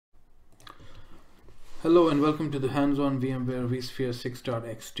Hello and welcome to the hands-on VMware vSphere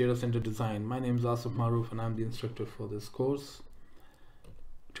 6.x data center design. My name is Asif Maroof and I'm the instructor for this course.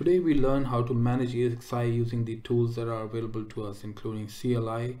 Today we learn how to manage ESXi using the tools that are available to us, including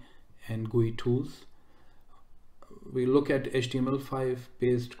CLI and GUI tools. We look at HTML5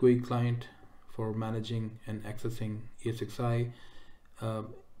 based GUI client for managing and accessing ESXi,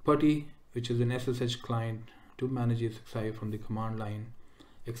 PuTTY, which is an SSH client to manage ESXi from the command line,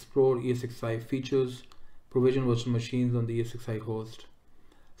 explore ESXi features, provision virtual machines on the ESXi host.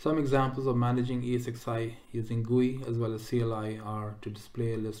 Some examples of managing ESXi using GUI as well as CLI are to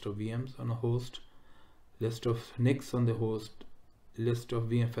display a list of VMs on a host, list of NICs on the host, list of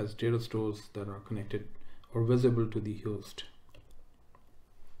VFS data stores that are connected or visible to the host.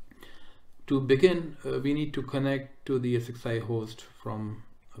 To begin, we need to connect to the ESXi host from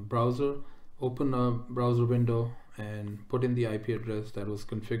a browser. Open a browser window and put in the IP address that was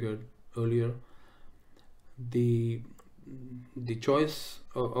configured earlier. The choice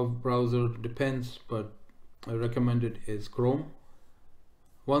of browser depends, but recommended is Chrome.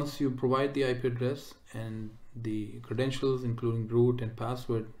 Once you provide the IP address and the credentials including root and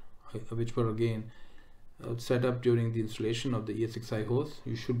password, which were again set up during the installation of the ESXi host,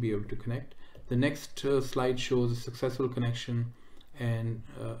 you should be able to connect. The next slide shows a successful connection and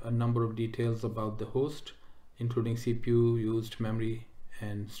a number of details about the host, including CPU, used memory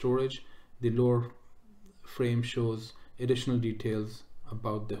and storage. The lower frame shows additional details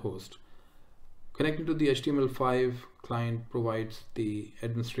about the host. Connecting to the HTML5 client provides the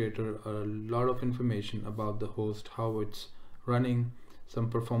administrator a lot of information about the host, how it's running, some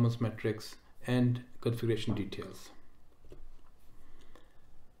performance metrics and configuration details.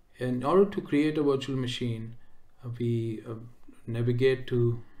 In order to create a virtual machine, we navigate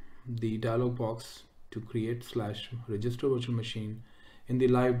to the dialog box to create /register virtual machine. In the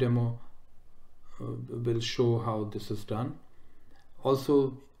live demo, we'll show how this is done.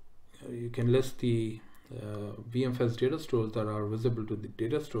 Also, you can list the VMFS data stores that are visible to the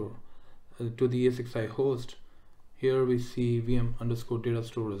data store, to the ESXi host. Here we see VM_data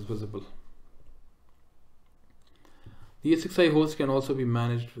store is visible. The ESXi host can also be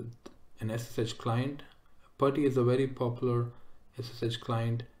managed with an SSH client. PuTTY is a very popular SSH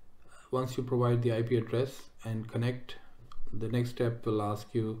client. Once you provide the IP address and connect, the next step will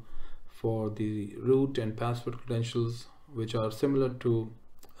ask you for the root and password credentials, which are similar to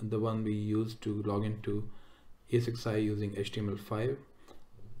the one we used to log into ESXi using HTML5.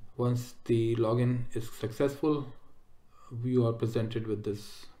 Once the login is successful, you are presented with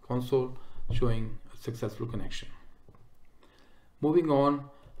this console showing a successful connection. Moving on,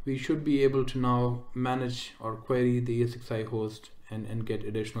 we should be able to now manage or query the ESXi host and get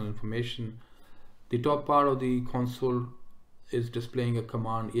additional information. The top part of the console is displaying a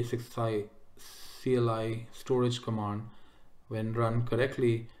command, ESXi CLI storage command. When run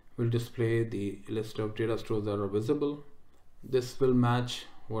correctly, will display the list of data stores that are visible. This will match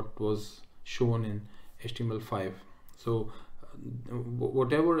what was shown in HTML5. So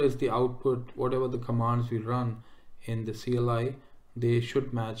whatever is the output, whatever the commands we run in the CLI, they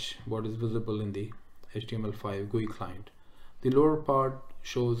should match what is visible in the HTML5 GUI client. The lower part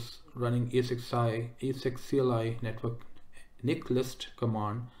shows running ESX CLI network NIC list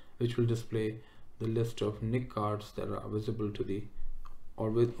command, which will display the list of NIC cards that are visible to the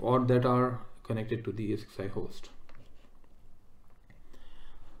or that are connected to the ESXi host.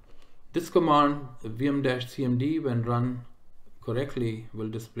 This command, vm-cmd, when run correctly, will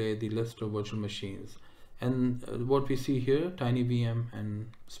display the list of virtual machines. And what we see here, TinyVM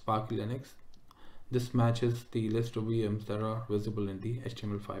and Sparky Linux, this matches the list of VMs that are visible in the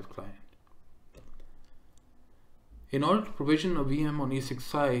HTML5 client. In order to provision a VM on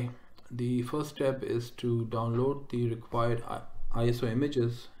ESXi, the first step is to download the required ISO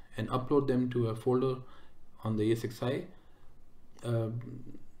images and upload them to a folder on the ESXi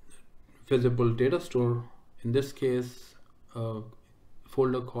visible data store. In this case, a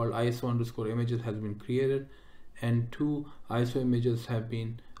folder called ISO_images has been created and 2 ISO images have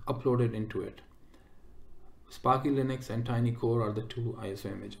been uploaded into it. Sparky Linux and TinyCore are the 2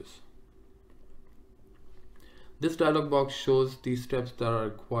 ISO images. This dialog box shows the steps that are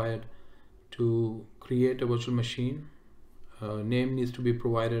required to create a virtual machine. Name needs to be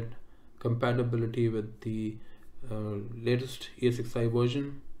provided, compatibility with the latest ESXi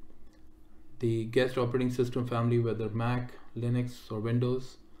version, the guest operating system family, whether Mac, Linux or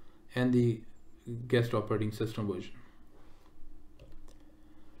Windows, and the guest operating system version.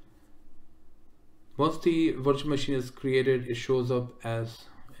 Once the virtual machine is created, it shows up as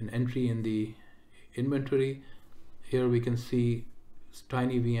an entry in the inventory. Here we can see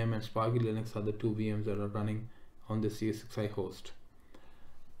Tiny VM and Sparky Linux are the two VMs that are running on this ESXi host.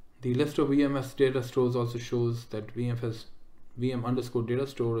 The list of VMS data stores also shows that VM underscore data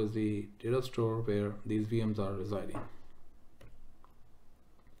store is the data store where these VMs are residing.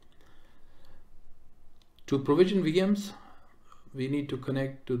 To provision VMs, we need to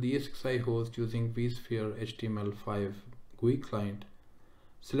connect to the ESXi host using vSphere HTML5 GUI client.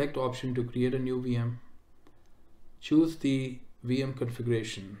 Select option to create a new VM. Choose the VM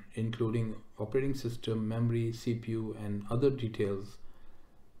configuration, including operating system, memory, CPU, and other details.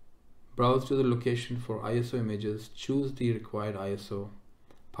 Browse to the location for ISO images, choose the required ISO,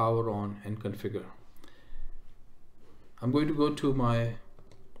 power on, and configure. I'm going to go to my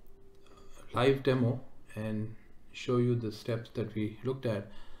live demo and show you the steps that we looked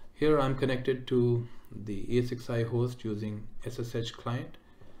at. Here I'm connected to the ESXi host using SSH client.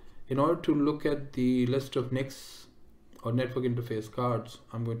 In order to look at the list of NICs or network interface cards,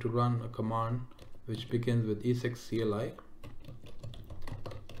 I'm going to run a command which begins with ESXi.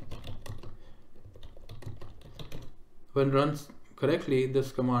 When run correctly,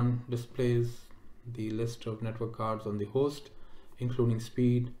 this command displays the list of network cards on the host, including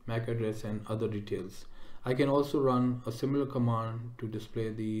speed, MAC address, and other details. I can also run a similar command to display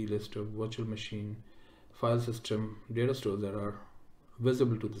the list of virtual machine, file system, data stores that are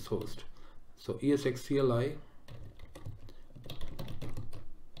visible to this host. So ESXi,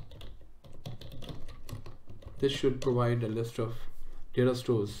 this should provide a list of data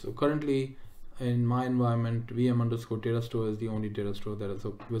stores. So currently in my environment, VM underscore data store is the only data store that is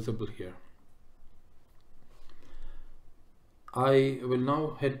visible here. I will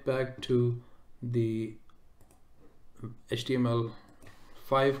now head back to the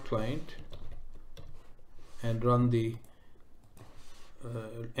HTML5 client and run the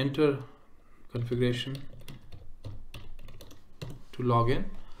enter configuration to log in,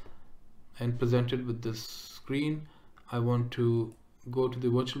 and presented with this screen. I want to go to the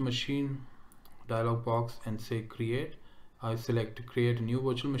virtual machine dialog box and say create. I select to create a new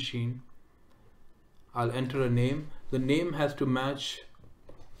virtual machine. I'll enter a name. The name has to match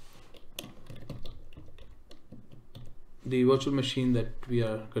the virtual machine that we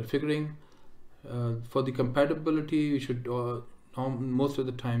are configuring. For the compatibility, we should most of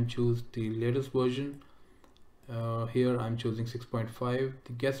the time choose the latest version. Here I'm choosing 6.5.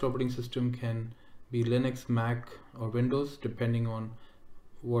 The guest operating system can be Linux, Mac, or Windows, depending on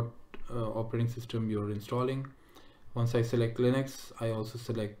what operating system you're installing. Once I select Linux, I also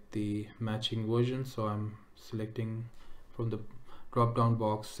select the matching version, so I'm selecting from the drop down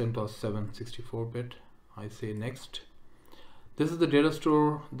box CentOS 7 64-bit. I say next. This is the data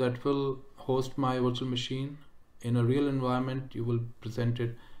store that will host my virtual machine. In a real environment, you will present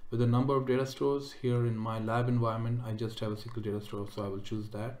it with a number of data stores. Here in my lab environment, I just have a single data store, so I will choose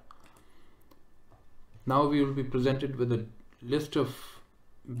that. Now we will be presented with a list of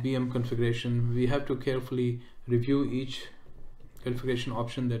VM configuration. We have to carefully review each configuration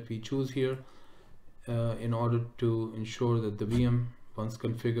option that we choose here in order to ensure that the VM, once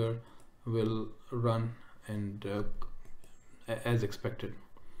configured, will run and as expected.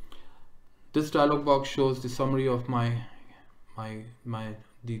 This dialog box shows the summary of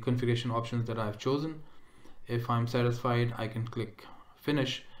the configuration options that I have chosen. If I'm satisfied, I can click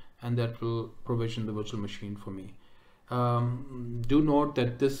finish, and that will provision the virtual machine for me. Do note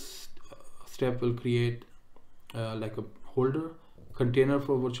that this step will create like a holder container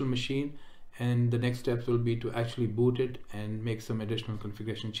for virtual machine, and the next steps will be to actually boot it and make some additional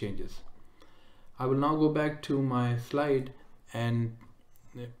configuration changes. I will now go back to my slide and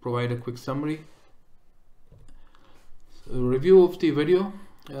provide a quick summary. So, review of the video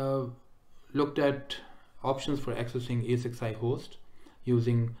looked at options for accessing ESXi host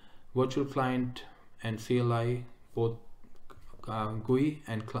using virtual client and CLI, both GUI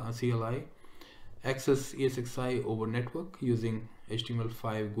and CLI. Access ESXi over network using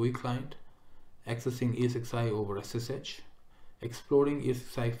HTML5 GUI client. Accessing ESXi over SSH. Exploring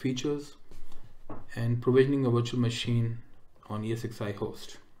ESXi features, and provisioning a virtual machine on ESXi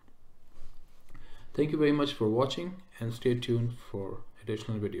host. Thank you very much for watching, and stay tuned for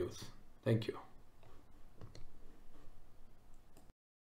additional videos. Thank you.